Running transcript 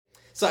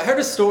So I heard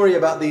a story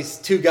about these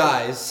two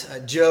guys,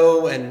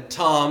 Joe and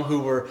Tom,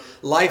 who were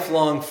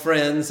lifelong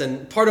friends.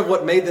 And part of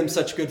what made them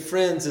such good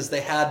friends is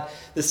they had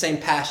the same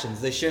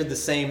passions. They shared the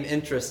same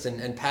interests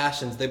and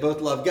passions. They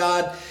both loved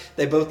God.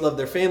 They both loved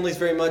their families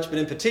very much. But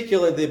in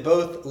particular, they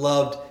both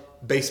loved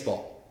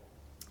baseball.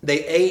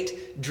 They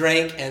ate,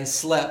 drank, and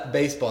slept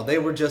baseball. They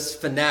were just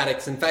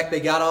fanatics. In fact,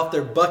 they got off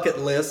their bucket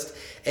list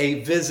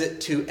a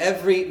visit to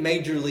every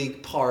major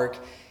league park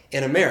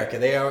in America.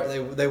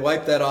 They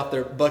wiped that off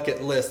their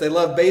bucket list. They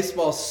loved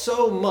baseball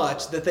so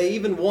much that they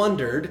even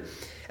wondered,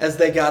 as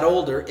they got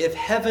older, if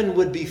heaven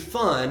would be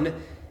fun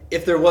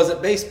if there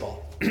wasn't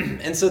baseball.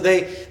 And so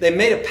they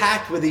made a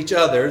pact with each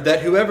other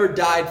that whoever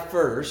died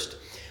first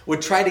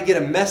would try to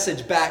get a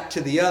message back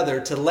to the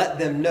other to let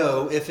them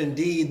know if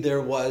indeed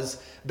there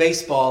was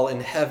baseball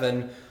in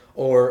heaven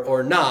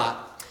or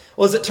not.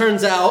 Well, as it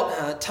turns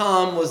out,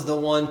 Tom was the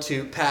one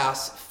to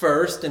pass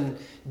first, and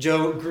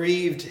Joe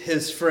grieved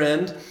his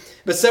friend.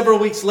 But several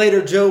weeks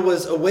later, Joe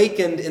was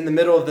awakened in the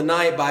middle of the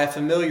night by a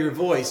familiar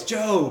voice.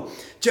 Joe,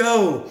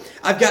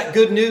 I've got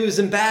good news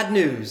and bad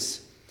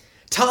news.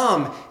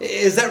 Tom,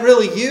 is that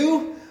really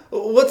you?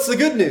 What's the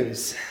good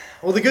news?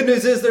 Well, the good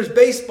news is there's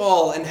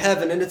baseball in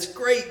heaven, and it's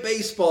great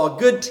baseball,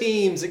 good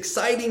teams,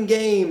 exciting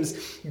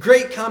games,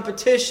 great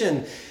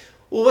competition.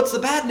 Well, what's the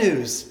bad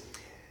news?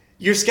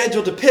 You're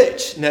scheduled to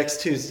pitch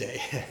next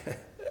Tuesday.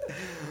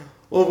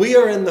 Well, we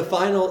are in the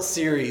final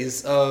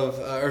series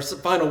or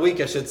final week,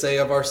 I should say,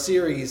 of our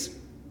series,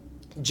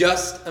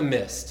 Just a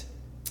Mist.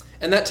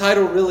 And that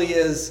title really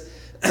is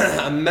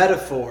a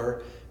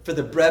metaphor for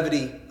the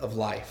brevity of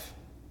life.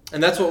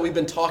 And that's what we've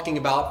been talking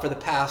about for the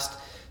past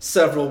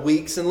several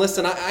weeks. And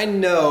listen, I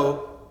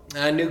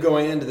knew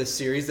going into this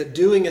series that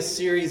doing a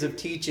series of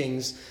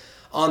teachings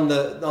on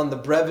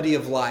the brevity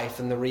of life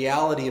and the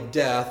reality of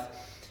death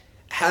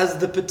has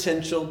the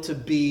potential to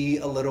be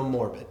a little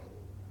morbid.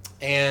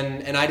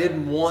 And I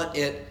didn't want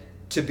it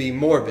to be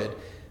morbid,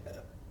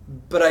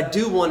 but I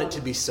do want it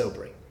to be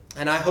sobering.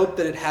 And I hope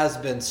that it has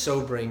been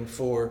sobering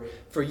for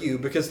you,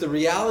 because the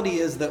reality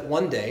is that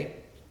one day,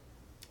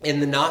 in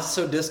the not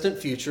so distant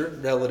future,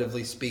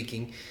 relatively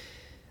speaking,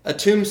 a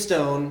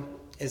tombstone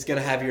is going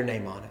to have your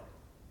name on it.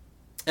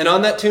 And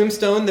on that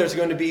tombstone, there's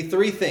going to be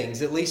three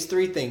things, at least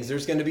three things.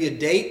 There's going to be a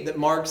date that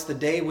marks the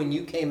day when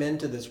you came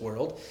into this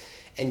world,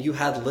 and you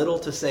had little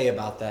to say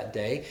about that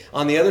day.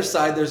 On the other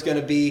side, there's going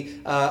to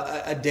be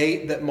a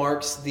date that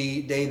marks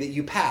the day that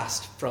you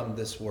passed from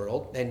this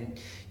world. And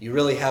you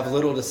really have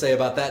little to say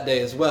about that day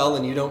as well,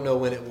 and you don't know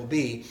when it will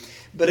be.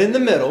 But in the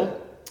middle,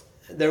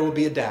 there will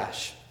be a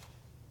dash.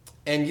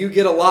 And you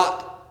get a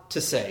lot to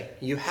say.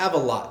 You have a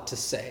lot to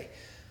say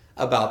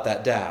about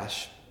that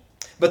dash.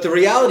 But the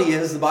reality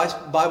is, the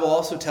Bible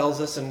also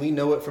tells us, and we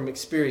know it from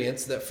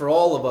experience, that for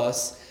all of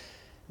us,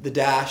 the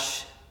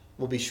dash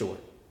will be short.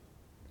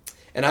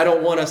 And I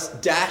don't want us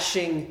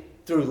dashing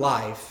through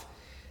life,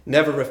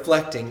 never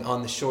reflecting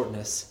on the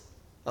shortness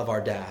of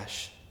our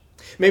dash.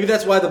 Maybe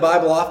that's why the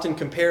Bible often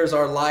compares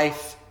our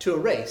life to a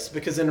race,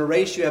 because in a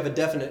race you have a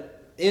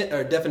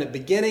definite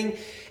beginning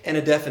and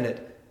a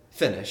definite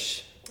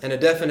finish. And a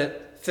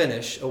definite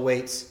finish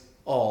awaits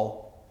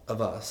all of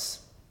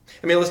us.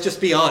 I mean, let's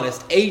just be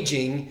honest.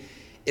 Aging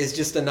is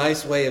just a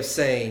nice way of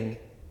saying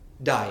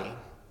dying.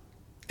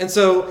 And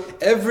so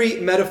every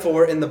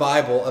metaphor in the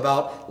Bible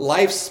about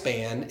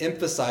lifespan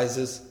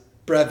emphasizes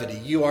brevity.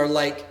 You are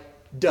like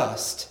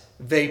dust,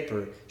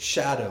 vapor,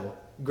 shadow,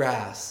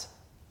 grass,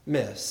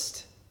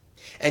 mist.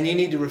 And you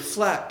need to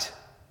reflect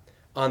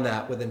on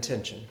that with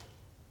intention.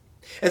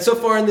 And so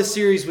far in this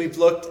series, we've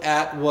looked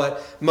at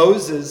what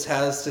Moses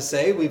has to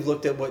say. We've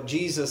looked at what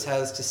Jesus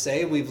has to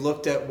say. We've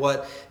looked at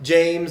what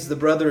James, the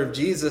brother of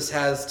Jesus,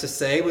 has to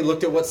say. We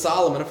looked at what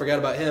Solomon, I forgot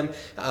about him,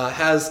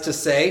 has to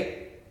say.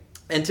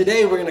 And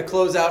today we're going to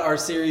close out our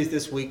series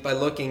this week by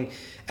looking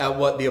at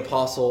what the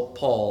Apostle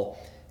Paul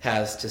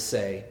has to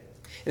say.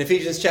 In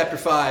Ephesians chapter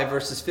 5,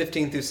 verses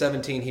 15 through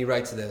 17, he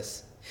writes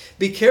this: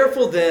 "Be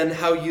careful then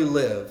how you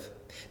live,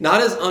 not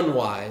as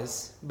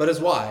unwise, but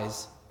as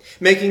wise,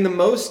 making the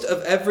most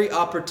of every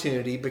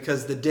opportunity,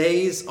 because the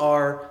days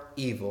are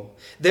evil.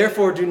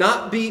 Therefore do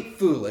not be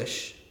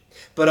foolish,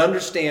 but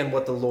understand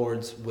what the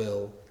Lord's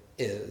will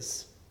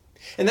is."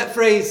 And that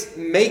phrase,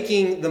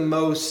 making the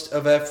most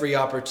of every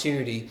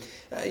opportunity,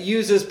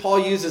 Paul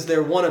uses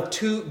there one of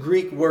two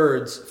Greek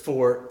words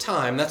for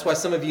time. That's why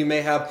some of you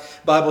may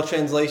have Bible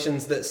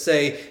translations that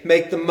say,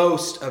 make the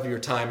most of your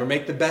time, or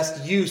make the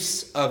best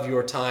use of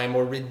your time,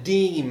 or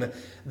redeem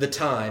the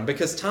time.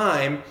 Because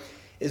time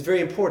is very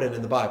important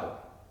in the Bible,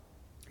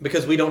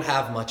 because we don't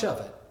have much of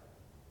it.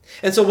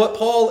 And so what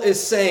Paul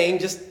is saying,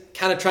 just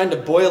kind of trying to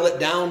boil it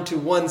down to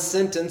one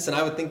sentence, and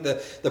I would think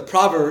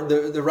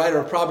the writer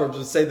of Proverbs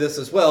would say this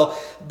as well,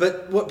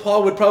 but what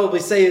Paul would probably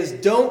say is,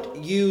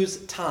 don't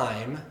use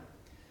time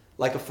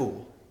like a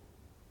fool.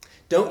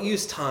 Don't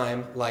use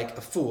time like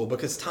a fool,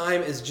 because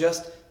time is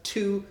just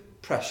too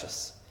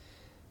precious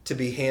to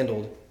be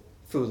handled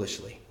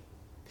foolishly.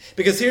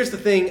 Because here's the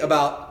thing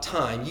about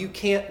time: you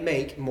can't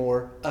make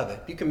more of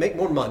it. You can make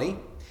more money,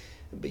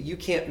 but you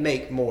can't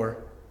make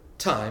more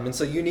time, and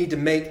so you need to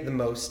make the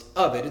most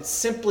of it. It's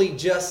simply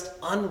just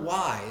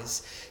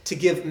unwise to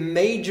give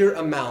major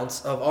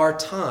amounts of our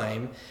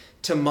time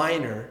to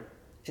minor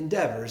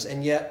endeavors,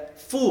 and yet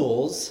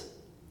fools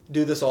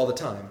do this all the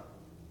time.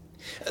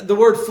 The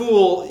word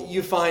fool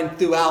you find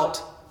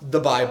throughout the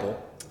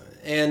Bible,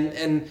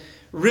 and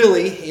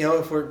really,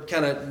 if we're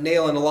kind of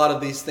nailing a lot of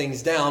these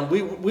things down,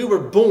 we were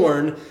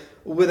born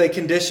with a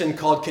condition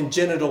called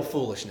congenital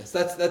foolishness.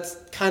 That's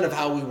kind of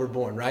how we were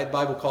born, right? The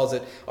Bible calls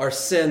it our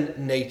sin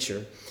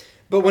nature.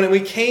 But when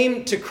we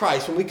came to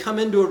Christ, when we come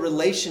into a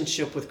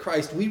relationship with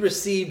Christ, we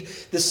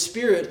received the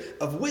spirit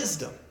of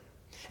wisdom.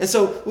 And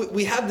so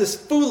we have this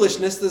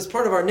foolishness that's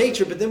part of our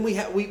nature, but then we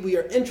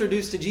are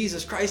introduced to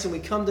Jesus Christ and we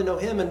come to know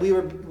him, and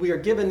we are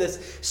given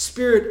this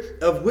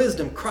spirit of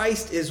wisdom.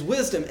 Christ is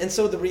wisdom. And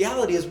so the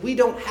reality is we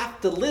don't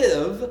have to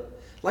live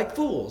like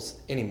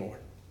fools anymore.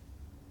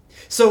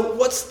 So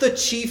what's the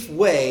chief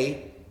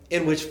way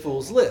in which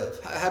fools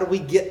live? How do we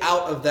get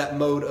out of that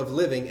mode of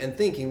living and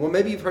thinking? Well,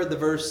 maybe you've heard the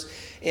verse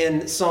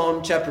in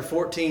Psalm chapter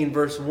 14,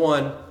 verse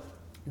 1.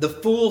 The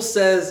fool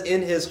says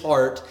in his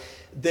heart,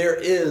 there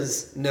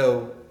is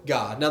no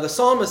God. Now, the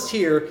psalmist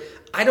here,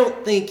 I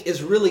don't think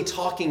is really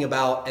talking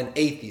about an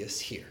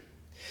atheist here.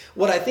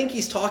 What I think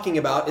he's talking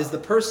about is the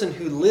person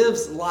who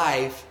lives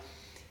life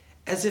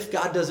as if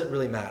God doesn't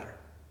really matter.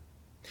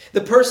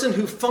 The person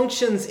who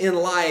functions in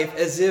life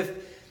as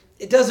if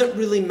it doesn't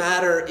really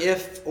matter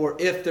if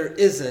there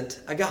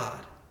isn't a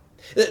God.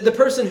 The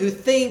person who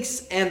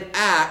thinks and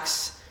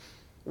acts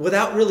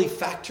without really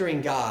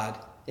factoring God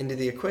into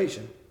the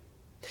equation.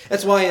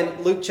 That's why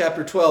in Luke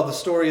chapter 12, the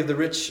story of the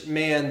rich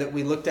man that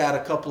we looked at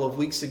a couple of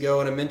weeks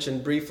ago and I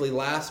mentioned briefly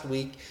last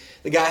week,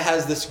 the guy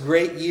has this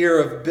great year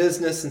of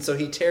business, and so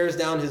he tears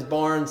down his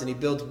barns and he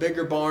builds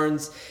bigger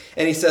barns.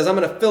 And he says, I'm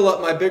going to fill up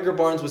my bigger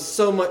barns with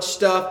so much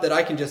stuff that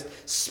I can just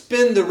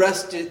spend the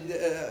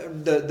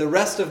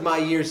rest of my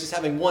years just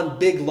having one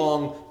big,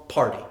 long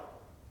party.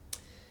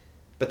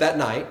 But that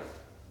night,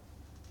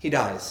 he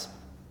dies.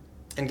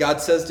 And God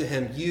says to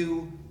him,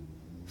 you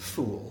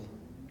fool.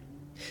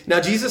 Now,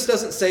 Jesus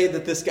doesn't say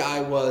that this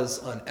guy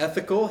was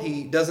unethical.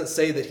 He doesn't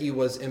say that he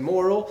was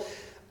immoral.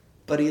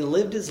 But he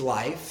lived his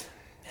life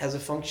as a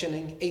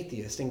functioning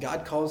atheist. And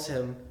God calls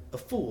him a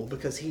fool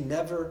because he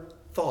never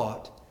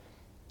thought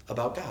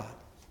about God.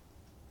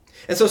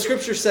 And so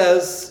Scripture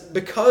says,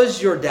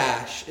 because your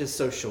dash is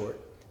so short,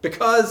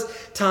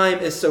 because time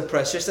is so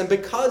precious, and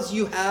because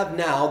you have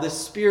now this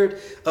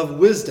spirit of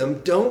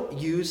wisdom, don't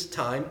use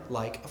time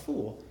like a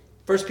fool.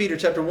 1 Peter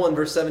chapter 1,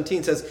 verse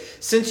 17 says,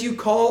 since you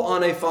call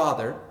on a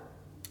Father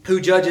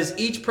who judges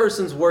each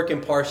person's work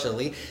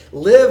impartially,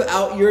 live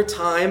out your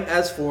time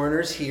as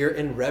foreigners here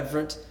in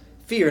reverent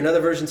fear. Another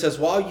version says,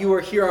 while you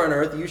are here on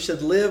earth, you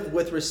should live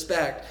with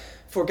respect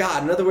for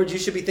God. In other words, you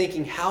should be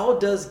thinking, how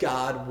does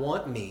God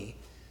want me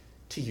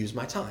to use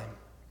my time?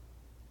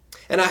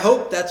 And I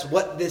hope that's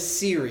what this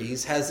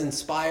series has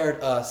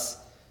inspired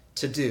us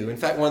to do. In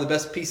fact, one of the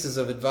best pieces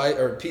of advice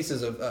or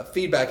pieces of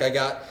feedback I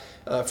got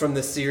from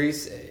this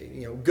series,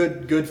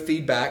 good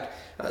feedback.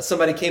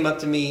 Somebody came up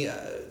to me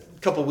a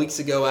couple weeks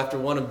ago after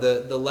one of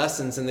the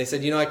lessons, and they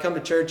said, I come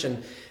to church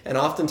and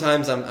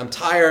oftentimes I'm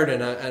tired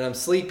and I'm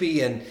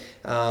sleepy,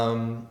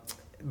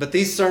 but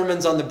these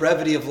sermons on the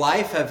brevity of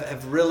life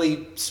have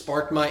really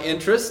sparked my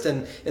interest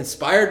and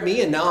inspired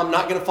me, and now I'm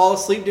not going to fall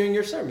asleep during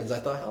your sermons. I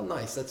thought, how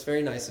nice. That's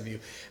very nice of you.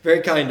 Very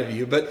kind of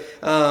you. But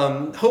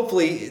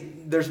hopefully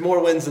there's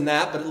more wins than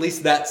that, but at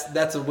least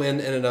that's a win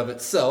in and of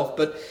itself.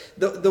 But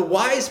the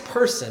wise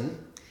person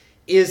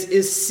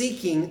is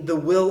seeking the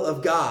will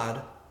of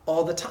God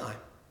all the time.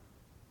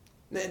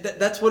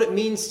 That's what it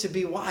means to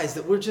be wise,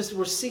 that we're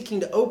seeking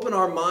to open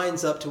our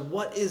minds up to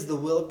what is the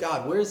will of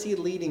God. Where is he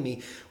leading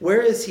me?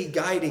 Where is he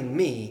guiding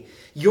me?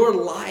 Your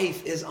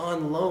life is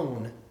on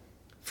loan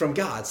from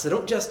God. So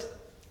don't just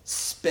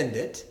spend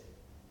it,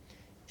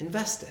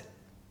 invest it.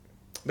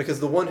 Because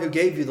the one who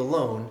gave you the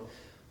loan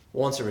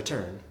wants a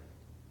return.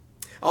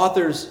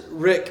 Authors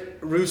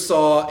Rick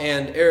Rusaw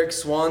and Eric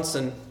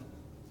Swanson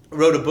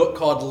wrote a book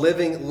called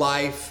Living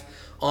Life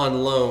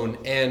on Loan.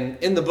 And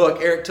in the book,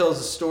 Eric tells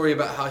a story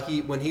about how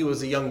when he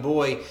was a young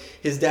boy,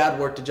 his dad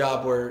worked a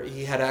job where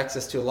he had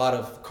access to a lot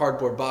of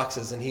cardboard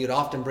boxes, and he would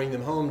often bring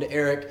them home to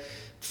Eric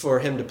for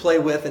him to play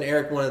with. And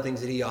Eric, one of the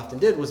things that he often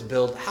did was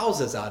build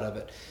houses out of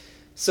it.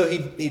 So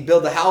he'd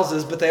build the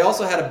houses, but they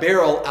also had a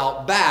barrel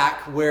out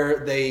back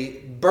where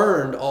they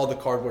burned all the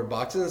cardboard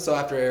boxes. And so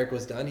after Eric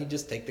was done, he'd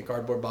just take the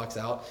cardboard box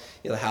out,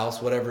 the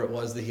house, whatever it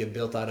was that he had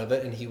built out of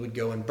it, and he would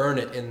go and burn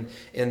it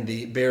in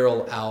the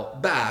barrel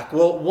out back.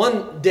 Well,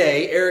 one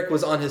day, Eric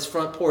was on his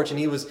front porch, and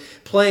he was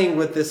playing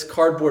with this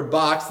cardboard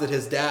box that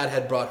his dad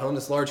had brought home,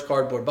 this large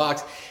cardboard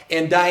box.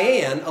 And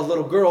Diane, a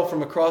little girl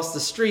from across the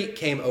street,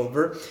 came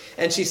over,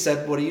 and she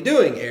said, "What are you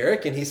doing,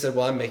 Eric?" And he said,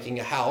 "Well, I'm making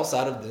a house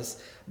out of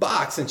this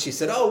box." And she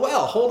said, "Oh,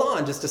 well, hold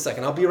on just a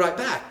second. I'll be right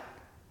back."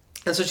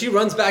 And so she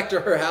runs back to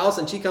her house,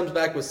 and she comes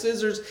back with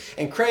scissors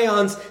and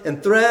crayons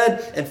and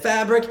thread and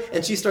fabric,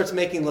 and she starts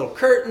making little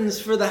curtains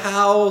for the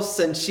house,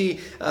 and she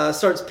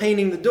starts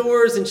painting the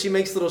doors, and she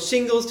makes little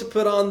shingles to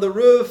put on the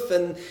roof,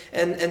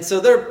 and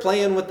so they're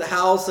playing with the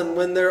house. And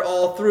when they're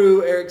all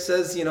through, Eric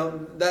says,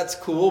 that's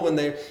cool when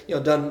they're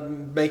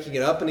done making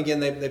it up. And again,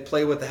 they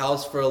play with the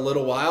house for a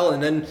little while,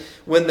 and then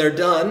when they're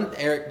done,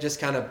 Eric just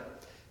kind of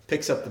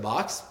picks up the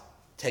box,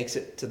 takes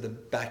it to the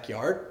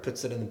backyard,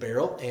 puts it in the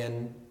barrel,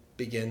 and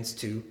begins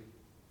to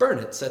burn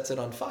it, sets it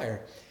on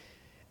fire.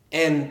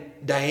 And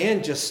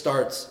Diane just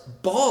starts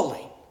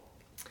bawling.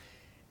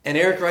 And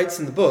Eric writes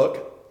in the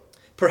book,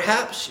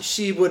 perhaps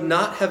she would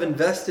not have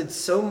invested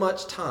so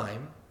much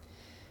time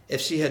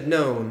if she had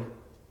known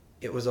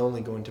it was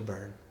only going to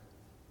burn.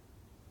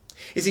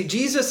 You see,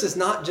 Jesus is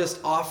not just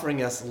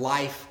offering us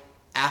life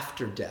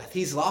after death.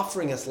 He's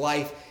offering us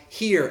life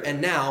here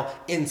and now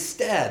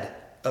instead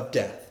of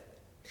death.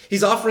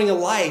 He's offering a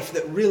life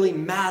that really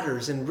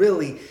matters and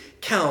really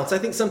counts. I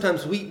think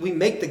sometimes we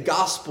make the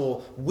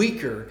gospel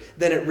weaker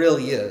than it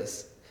really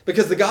is.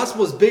 Because the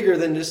gospel is bigger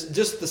than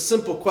just the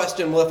simple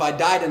question, well, if I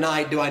die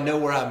tonight, do I know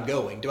where I'm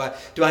going? Do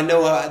I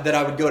know that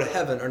I would go to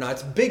heaven or not?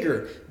 It's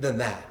bigger than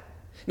that.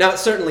 Now, it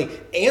certainly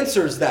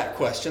answers that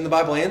question. The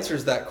Bible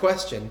answers that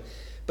question.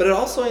 But it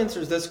also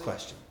answers this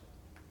question.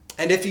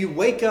 And if you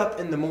wake up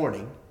in the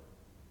morning,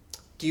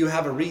 do you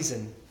have a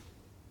reason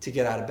to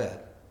get out of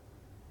bed?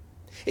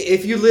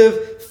 If you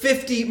live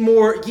 50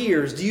 more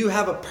years, do you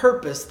have a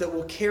purpose that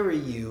will carry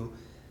you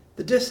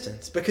the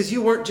distance? Because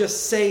you weren't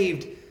just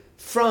saved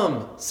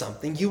from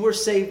something, you were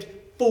saved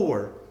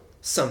for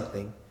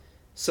something.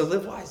 So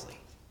live wisely.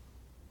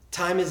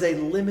 Time is a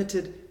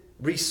limited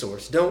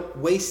resource. Don't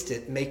waste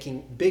it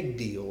making big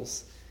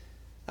deals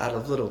out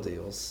of little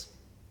deals.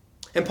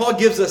 And Paul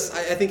gives us,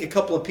 I think, a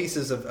couple of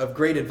pieces of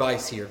great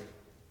advice here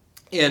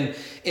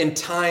in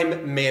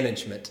time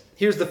management.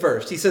 Here's the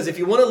first. He says, if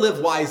you want to live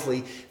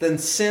wisely, then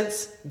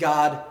sense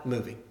God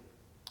moving.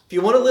 If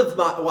you want to live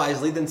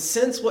wisely, then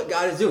sense what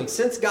God is doing.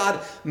 Sense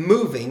God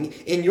moving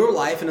in your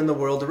life and in the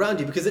world around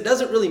you. Because it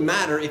doesn't really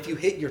matter if you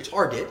hit your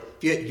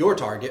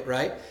target,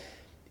 right?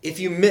 If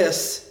you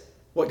miss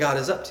what God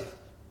is up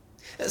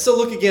to. So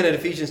look again at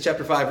Ephesians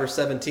chapter 5, verse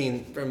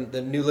 17 from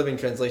the New Living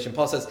Translation.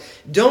 Paul says,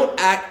 don't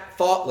act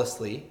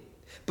thoughtlessly,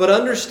 but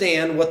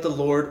understand what the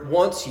Lord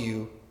wants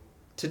you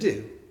to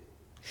do.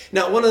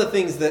 Now, one of the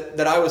things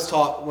that I was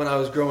taught when I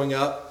was growing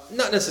up,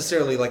 not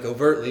necessarily like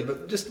overtly,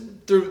 but just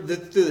through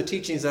the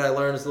teachings that I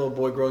learned as a little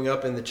boy growing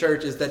up in the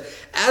church, is that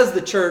as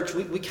the church,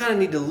 we kind of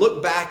need to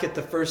look back at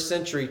the first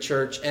century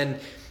church and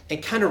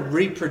kind of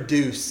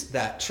reproduce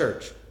that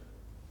church.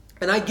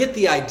 And I get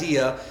the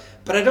idea,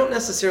 but I don't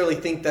necessarily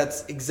think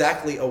that's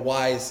exactly a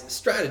wise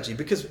strategy,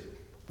 because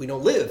we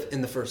don't live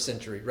in the first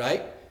century,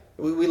 right?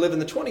 We live in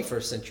the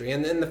 21st century.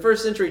 And in the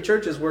first century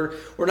churches were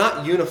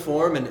not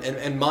uniform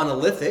and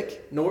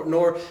monolithic,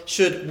 nor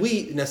should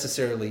we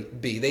necessarily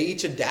be. They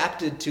each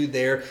adapted to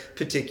their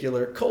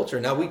particular culture.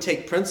 Now, we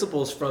take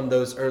principles from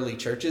those early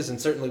churches,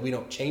 and certainly we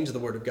don't change the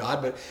Word of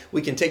God, but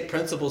we can take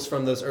principles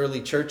from those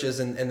early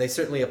churches, and they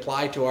certainly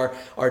apply to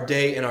our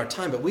day and our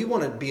time. But we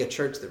want to be a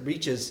church that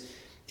reaches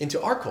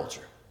into our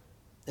culture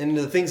and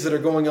the things that are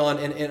going on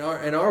in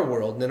our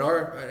world and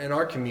in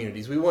our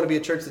communities. We want to be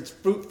a church that's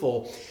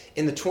fruitful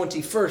in the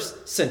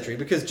 21st century,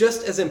 because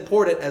just as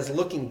important as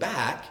looking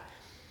back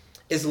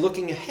is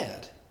looking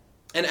ahead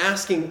and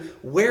asking,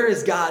 where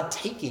is God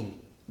taking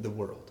the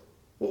world?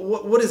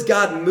 What is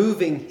God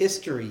moving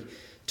history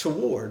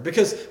toward?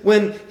 Because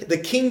when the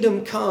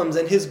kingdom comes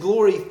and his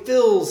glory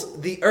fills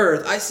the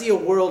earth, I see a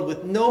world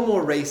with no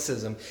more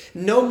racism,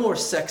 no more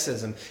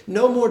sexism,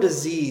 no more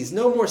disease,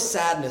 no more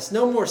sadness,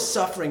 no more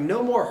suffering,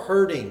 no more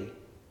hurting.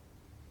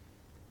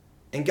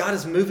 And God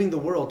is moving the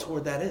world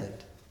toward that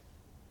end.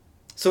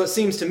 So it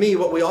seems to me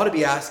what we ought to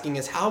be asking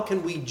is, how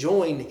can we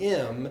join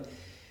him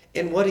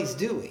in what he's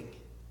doing?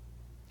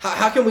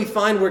 How can we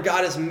find where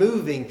God is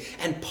moving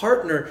and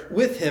partner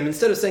with him?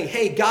 Instead of saying,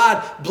 hey,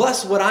 God,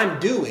 bless what I'm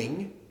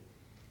doing,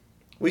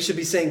 we should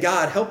be saying,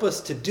 God, help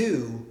us to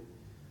do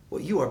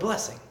what you are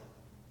blessing.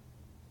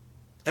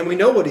 And we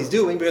know what he's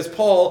doing because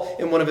Paul,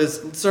 in one of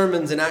his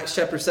sermons in Acts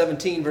chapter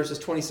 17, verses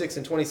 26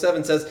 and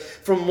 27, says,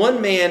 from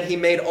one man he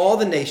made all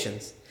the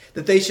nations,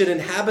 that they should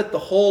inhabit the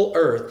whole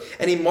earth.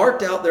 And he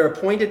marked out their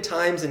appointed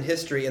times in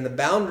history and the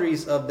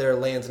boundaries of their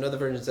lands. Another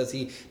version says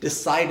he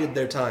decided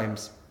their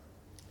times.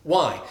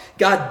 Why?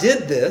 God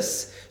did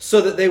this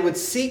so that they would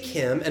seek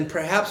him and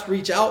perhaps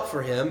reach out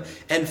for him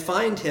and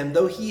find him,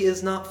 though he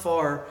is not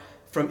far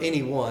from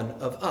any one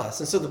of us.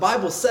 And so the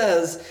Bible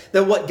says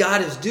that what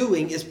God is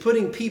doing is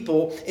putting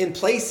people in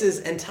places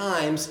and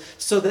times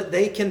so that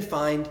they can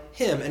find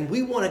him. And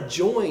we want to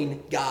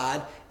join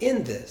God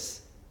in this.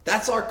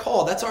 That's our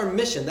call. That's our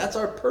mission. That's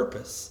our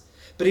purpose.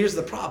 But here's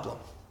the problem.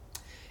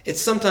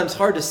 It's sometimes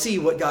hard to see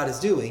what God is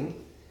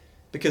doing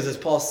because, as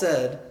Paul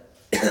said,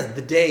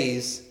 the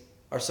days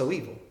are so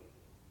evil.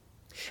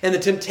 And the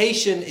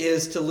temptation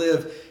is to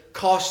live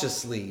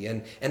cautiously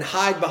and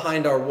hide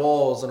behind our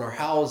walls and our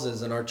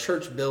houses and our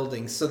church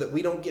buildings so that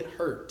we don't get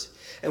hurt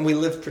and we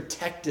live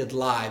protected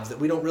lives, that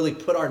we don't really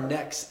put our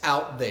necks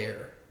out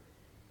there.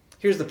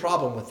 Here's the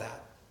problem with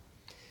that.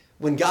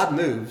 When God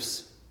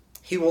moves,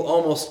 he will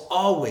almost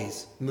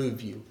always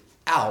move you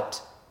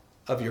out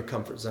of your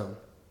comfort zone.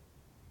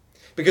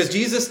 Because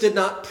Jesus did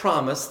not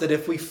promise that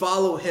if we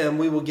follow him,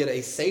 we will get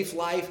a safe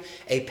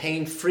life, a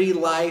pain-free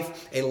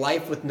life, a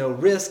life with no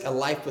risk, a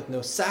life with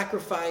no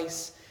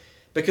sacrifice.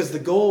 Because the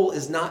goal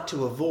is not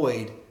to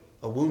avoid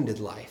a wounded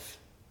life.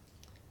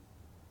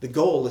 The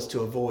goal is to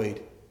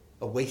avoid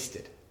a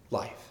wasted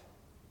life.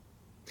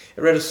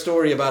 I read a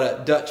story about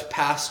a Dutch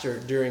pastor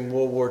during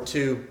World War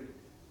II.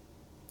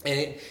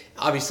 And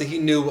obviously he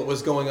knew what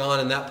was going on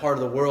in that part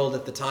of the world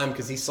at the time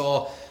because he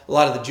saw a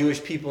lot of the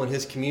Jewish people in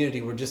his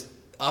community were just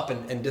up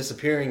and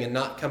disappearing and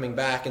not coming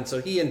back. And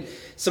so he and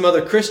some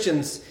other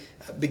Christians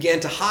began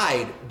to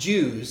hide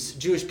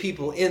Jewish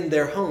people in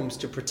their homes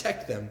to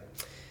protect them.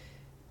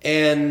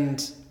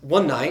 And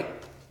one night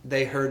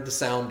they heard the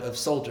sound of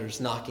soldiers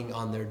knocking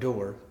on their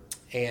door,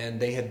 and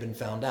they had been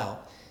found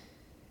out.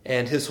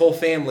 And his whole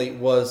family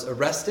was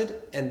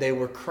arrested, and they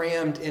were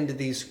crammed into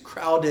these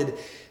crowded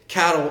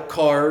cattle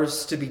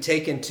cars to be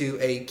taken to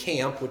a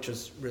camp, which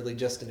was really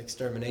just an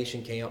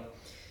extermination camp.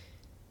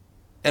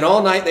 And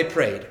all night they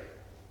prayed.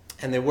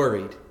 And they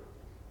worried.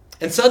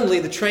 And suddenly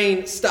the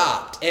train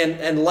stopped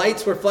and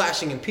lights were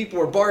flashing and people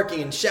were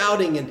barking and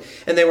shouting and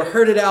they were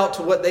herded out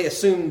to what they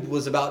assumed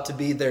was about to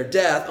be their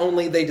death,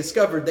 only they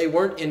discovered they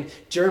weren't in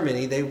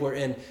Germany, they were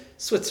in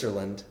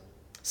Switzerland.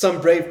 Some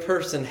brave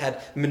person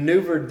had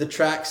maneuvered the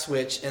track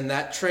switch and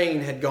that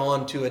train had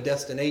gone to a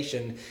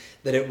destination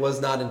that it was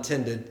not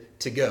intended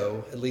to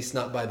go, at least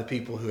not by the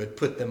people who had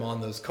put them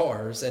on those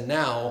cars, and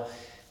now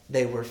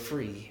they were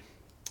free.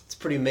 It's a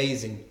pretty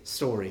amazing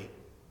story.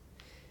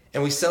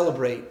 And we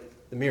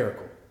celebrate the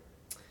miracle.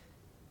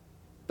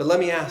 But let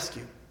me ask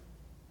you,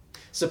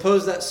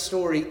 suppose that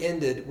story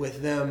ended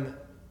with them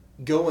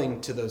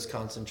going to those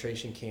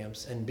concentration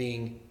camps and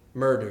being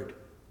murdered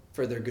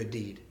for their good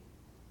deed.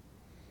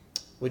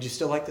 Would you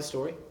still like the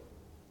story?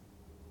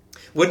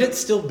 Would it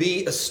still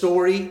be a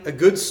story, a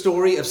good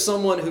story of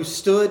someone who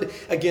stood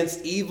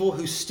against evil,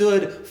 who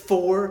stood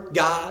for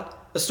God?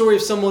 A story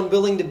of someone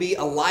willing to be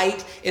a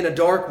light in a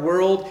dark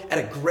world at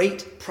a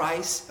great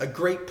price, a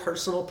great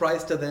personal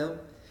price to them.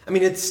 I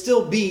mean, it'd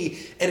still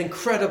be an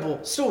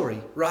incredible story,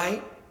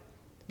 right?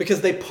 Because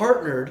they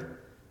partnered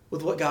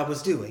with what God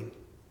was doing.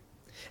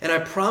 And I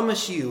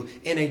promise you,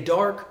 in a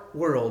dark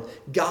world,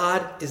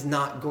 God is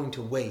not going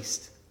to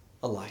waste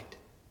a light,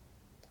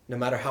 no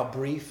matter how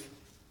brief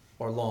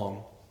or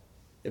long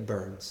it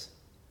burns.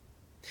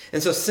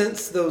 And so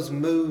sense those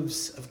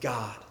moves of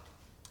God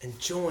and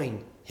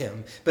join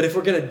him. But if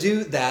we're going to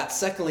do that,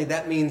 secondly,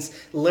 that means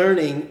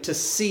learning to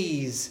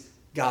seize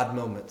God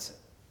moments.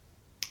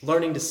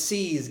 Learning to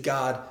seize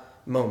God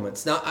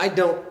moments. Now, I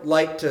don't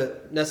like to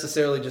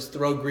necessarily just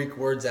throw Greek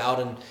words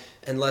out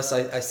unless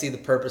I see the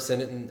purpose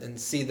in it and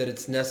see that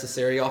it's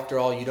necessary. After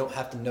all, you don't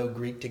have to know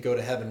Greek to go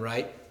to heaven,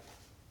 right?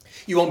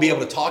 You won't be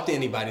able to talk to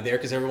anybody there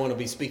because everyone will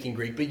be speaking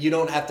Greek, but you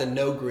don't have to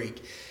know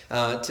Greek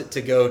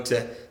to go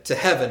to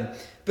heaven.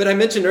 But I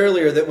mentioned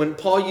earlier that when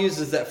Paul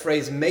uses that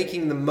phrase,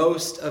 making the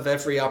most of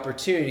every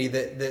opportunity,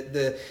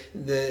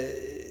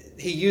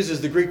 he uses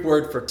the Greek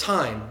word for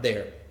time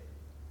there,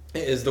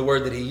 is the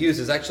word that he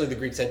uses. Actually, the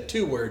Greeks had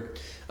two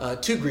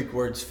Greek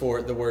words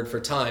for the word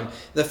for time.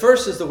 The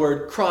first is the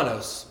word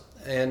chronos,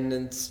 and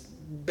it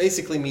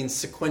basically means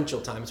sequential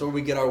time. It's where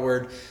we get our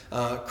word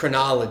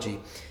chronology.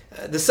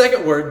 The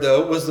second word,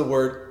 though, was the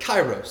word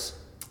kairos,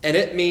 and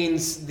it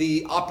means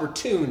the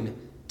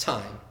opportune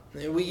time.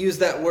 We use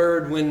that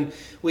word when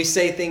we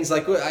say things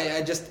like,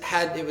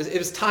 it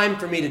was time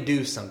for me to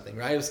do something,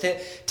 right? It was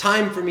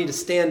time for me to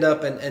stand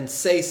up and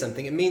say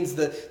something. It means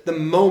the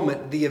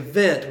moment, the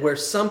event where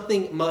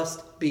something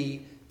must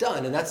be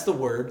done. And that's the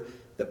word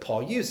that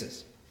Paul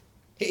uses.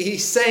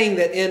 He's saying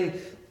that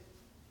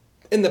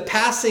in the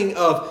passing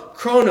of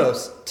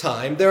chronos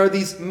time, there are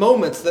these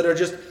moments that are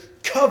just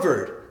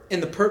covered in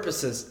the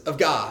purposes of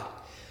God.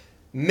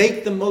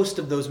 Make the most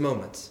of those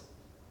moments.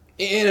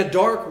 In a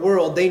dark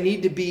world, they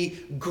need to be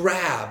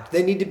grabbed.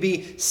 They need to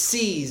be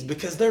seized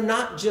because they're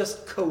not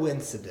just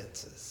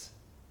coincidences.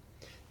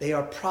 They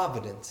are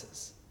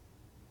providences.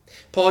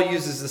 Paul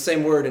uses the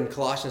same word in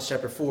Colossians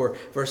chapter 4,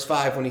 verse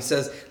 5, when he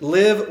says,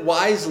 "Live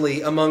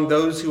wisely among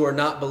those who are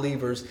not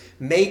believers.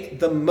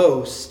 Make the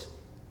most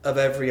of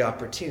every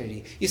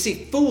opportunity." You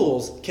see,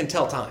 fools can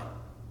tell time.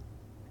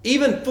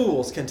 Even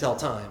fools can tell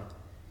time.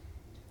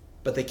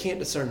 But they can't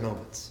discern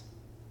moments.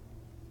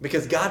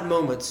 Because God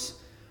moments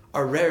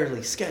are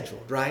rarely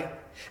scheduled, right?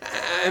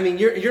 I mean,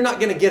 you're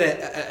not going to get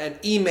an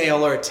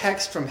email or a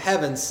text from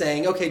heaven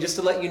saying, okay, just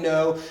to let you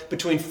know,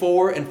 between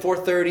 4 and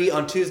 4:30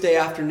 on Tuesday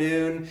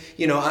afternoon,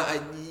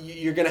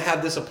 you're going to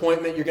have this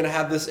appointment, you're going to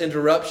have this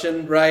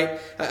interruption, right?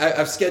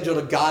 I've scheduled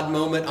a God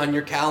moment on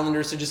your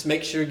calendar, so just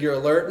make sure you're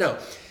alert. No,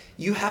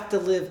 you have to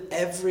live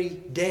every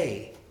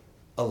day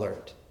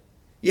alert.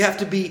 You have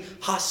to be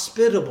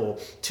hospitable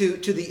to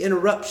the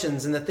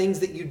interruptions and the things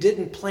that you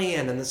didn't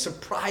plan and the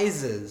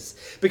surprises,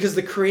 because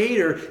the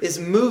Creator is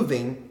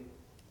moving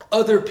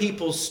other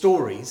people's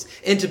stories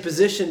into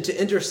position to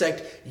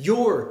intersect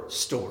your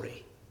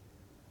story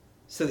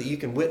so that you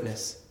can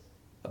witness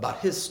about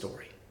His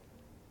story.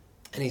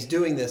 And He's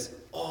doing this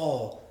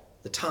all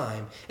the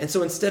time. And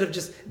so instead of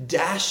just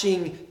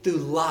dashing through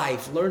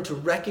life, learn to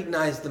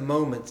recognize the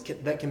moments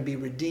that can be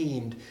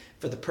redeemed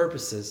for the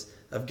purposes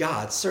of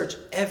God. Search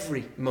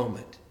every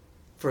moment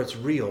for its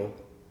real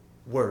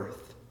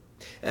worth.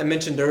 I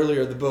mentioned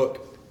earlier the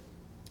book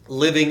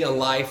Living a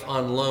Life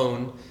on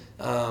Loan.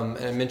 And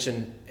I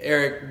mentioned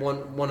Eric,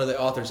 one of the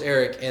authors,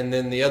 Eric, and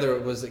then the other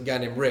was a guy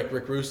named Rick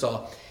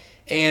Rusaw.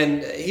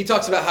 And he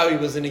talks about how he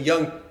was a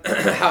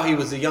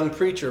young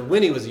preacher,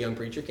 when he was a young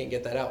preacher, can't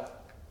get that out.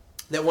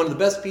 That one of the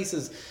best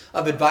pieces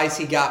of advice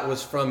he got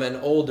was from an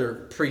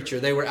older preacher.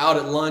 They were out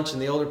at lunch,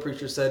 and the older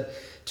preacher said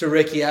to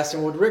Rick, he asked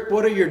him, well, Rick,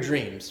 what are your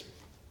dreams?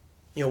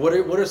 What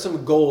are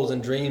some goals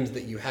and dreams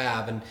that you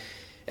have?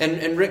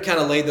 And Rick kind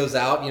of laid those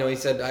out. He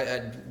said, I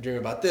dream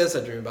about this,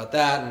 I dream about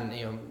that,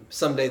 and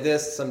someday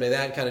this, someday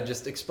that, kind of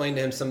just explained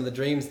to him some of the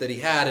dreams that he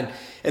had.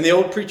 And the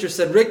old preacher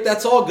said, Rick,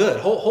 that's all good.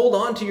 Hold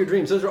on to your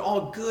dreams. Those are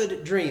all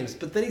good dreams.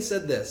 But then he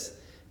said this,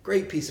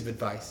 great piece of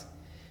advice.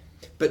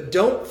 But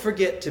don't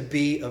forget to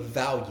be of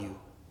value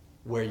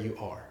where you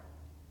are.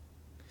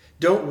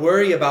 Don't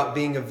worry about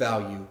being of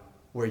value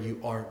where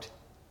you aren't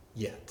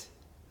yet.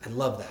 I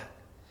love that.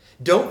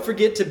 Don't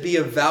forget to be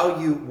of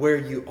value where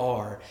you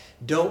are.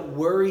 Don't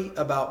worry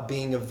about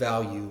being of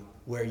value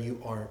where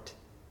you aren't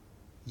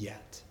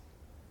yet.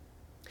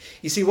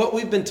 You see, what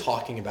we've been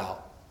talking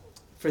about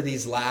for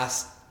these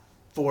last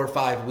 4 or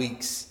 5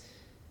 weeks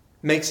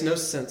makes no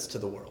sense to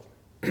the world.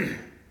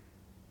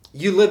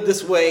 You live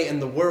this way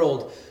and the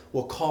world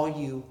will call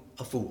you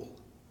a fool.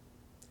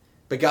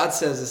 But God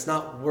says it's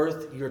not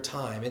worth your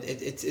time.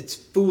 It's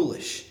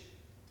foolish.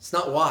 It's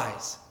not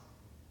wise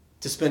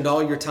to spend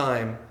all your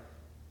time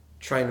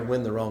trying to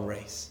win the wrong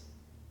race.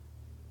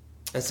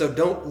 And so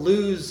don't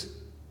lose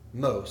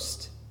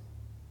most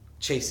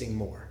chasing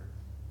more.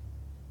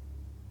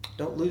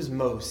 Don't lose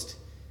most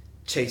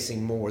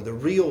chasing more. The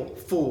real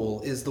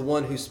fool is the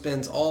one who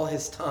spends all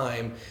his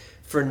time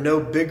for no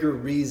bigger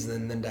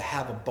reason than to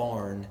have a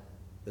barn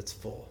that's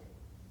full.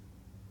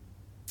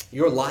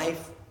 Your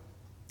life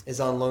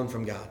is on loan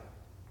from God.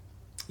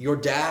 Your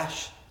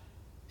dash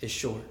is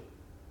short.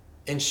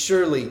 And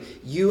surely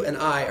you and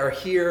I are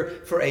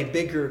here for a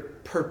bigger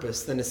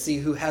purpose than to see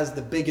who has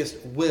the biggest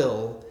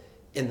will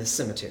in the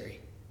cemetery.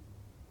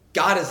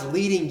 God is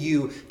leading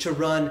you to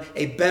run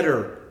a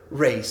better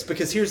race.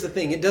 Because here's the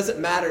thing, it doesn't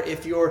matter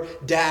if your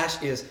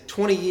dash is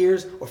 20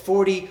 years or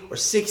 40 or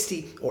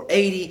 60 or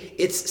 80,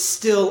 it's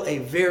still a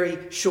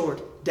very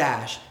short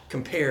dash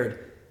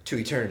compared to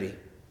eternity.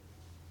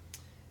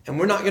 And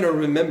we're not going to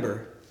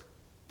remember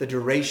the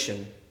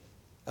duration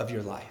of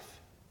your life,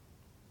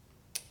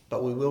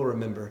 but we will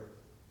remember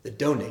the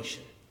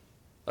donation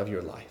of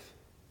your life.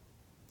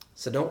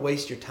 So don't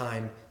waste your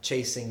time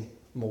chasing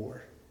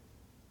more.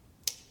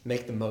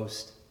 Make the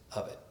most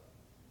of it.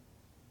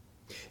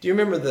 Do you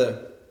remember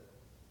the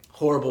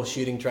horrible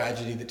shooting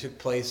tragedy that took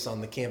place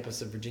on the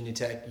campus of Virginia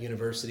Tech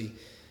University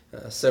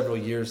several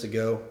years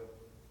ago?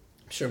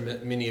 I'm sure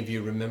many of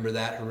you remember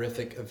that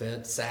horrific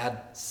event,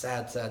 sad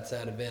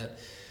event.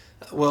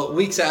 Well,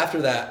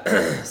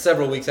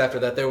 several weeks after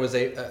that, there was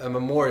a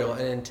memorial,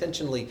 an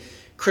intentionally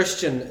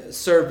Christian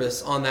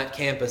service on that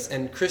campus,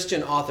 and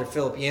Christian author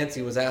Philip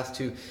Yancey was asked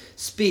to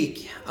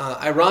speak.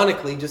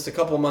 Ironically, just a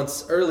couple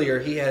months earlier,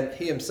 he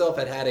himself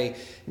had a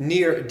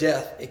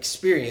near-death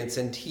experience,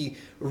 and he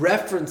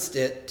referenced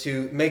it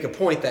to make a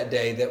point that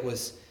day that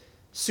was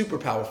super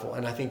powerful,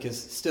 and I think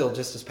is still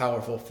just as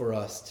powerful for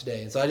us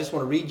today. And so I just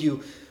want to read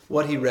you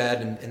what he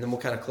read, and then we'll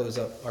kind of close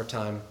up our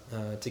time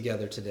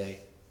together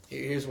today.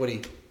 Here's what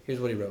he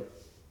wrote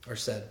or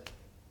said.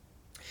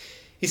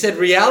 He said,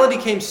 "Reality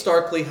came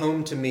starkly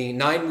home to me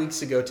 9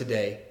 weeks ago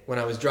today when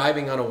I was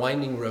driving on a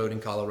winding road in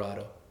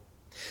Colorado.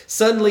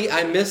 Suddenly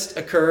I missed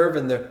a curve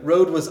and the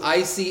road was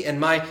icy and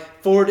my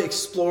Ford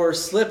Explorer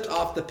slipped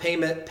off the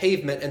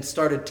pavement and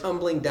started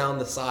tumbling down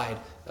the side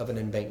of an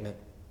embankment.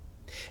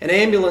 An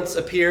ambulance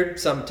appeared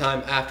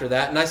sometime after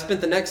that, and I spent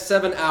the next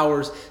 7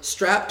 hours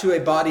strapped to a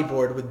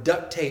bodyboard with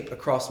duct tape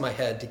across my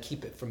head to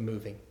keep it from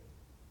moving.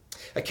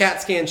 A CAT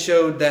scan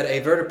showed that a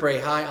vertebrae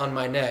high on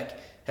my neck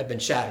had been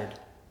shattered,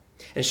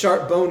 and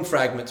sharp bone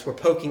fragments were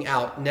poking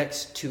out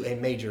next to a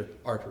major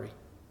artery.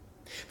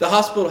 The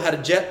hospital had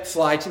a jet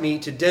fly me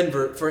to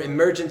Denver for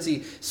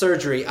emergency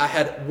surgery. I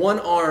had one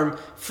arm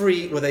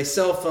free with a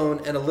cell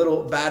phone and a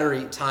little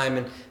battery time,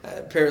 and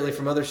apparently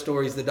from other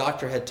stories, the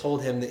doctor had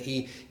told him that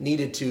he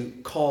needed to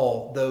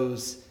call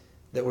those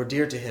that were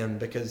dear to him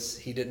because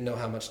he didn't know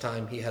how much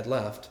time he had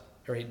left.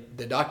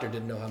 The doctor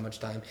didn't know how much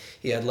time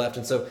he had left.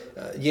 And so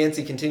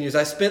Yancey continues,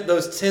 I spent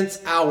those tense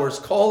hours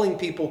calling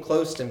people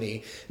close to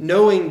me,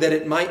 knowing that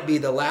it might be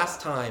the last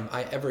time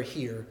I ever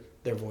hear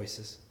their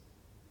voices.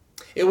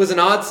 It was an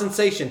odd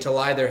sensation to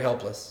lie there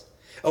helpless,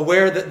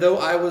 aware that though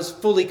I was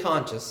fully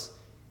conscious,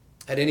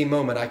 at any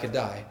moment I could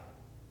die.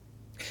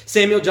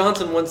 Samuel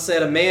Johnson once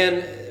said,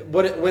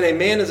 when a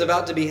man is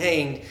about to be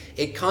hanged,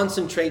 it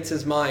concentrates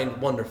his mind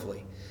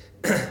wonderfully.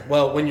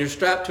 Well, when you're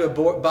strapped to a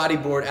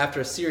bodyboard after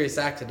a serious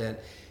accident,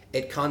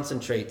 it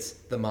concentrates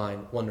the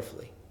mind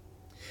wonderfully.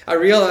 I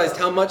realized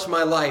how much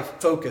my life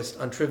focused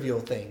on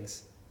trivial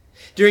things.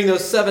 During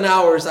those 7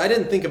 hours, I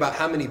didn't think about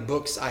how many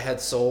books I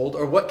had sold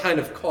or what kind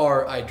of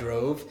car I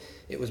drove.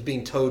 It was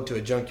being towed to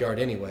a junkyard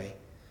anyway.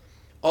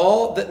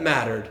 All that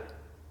mattered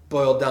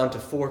boiled down to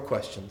 4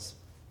 questions.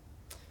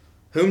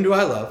 Whom do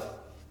I love?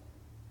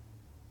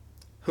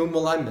 Whom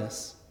will I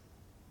miss?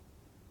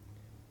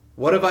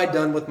 What have I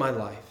done with my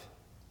life?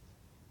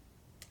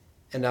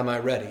 And am I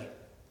ready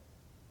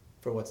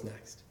for what's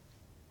next?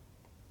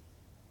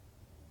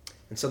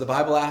 And so the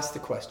Bible asks the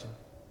question,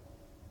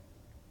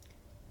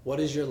 what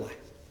is your life?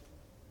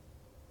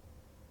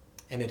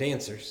 And it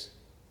answers,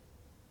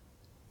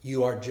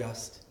 you are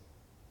just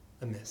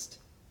a mist.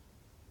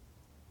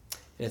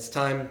 And it's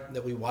time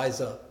that we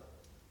wise up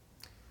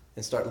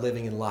and start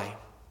living in light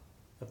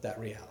of that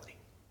reality.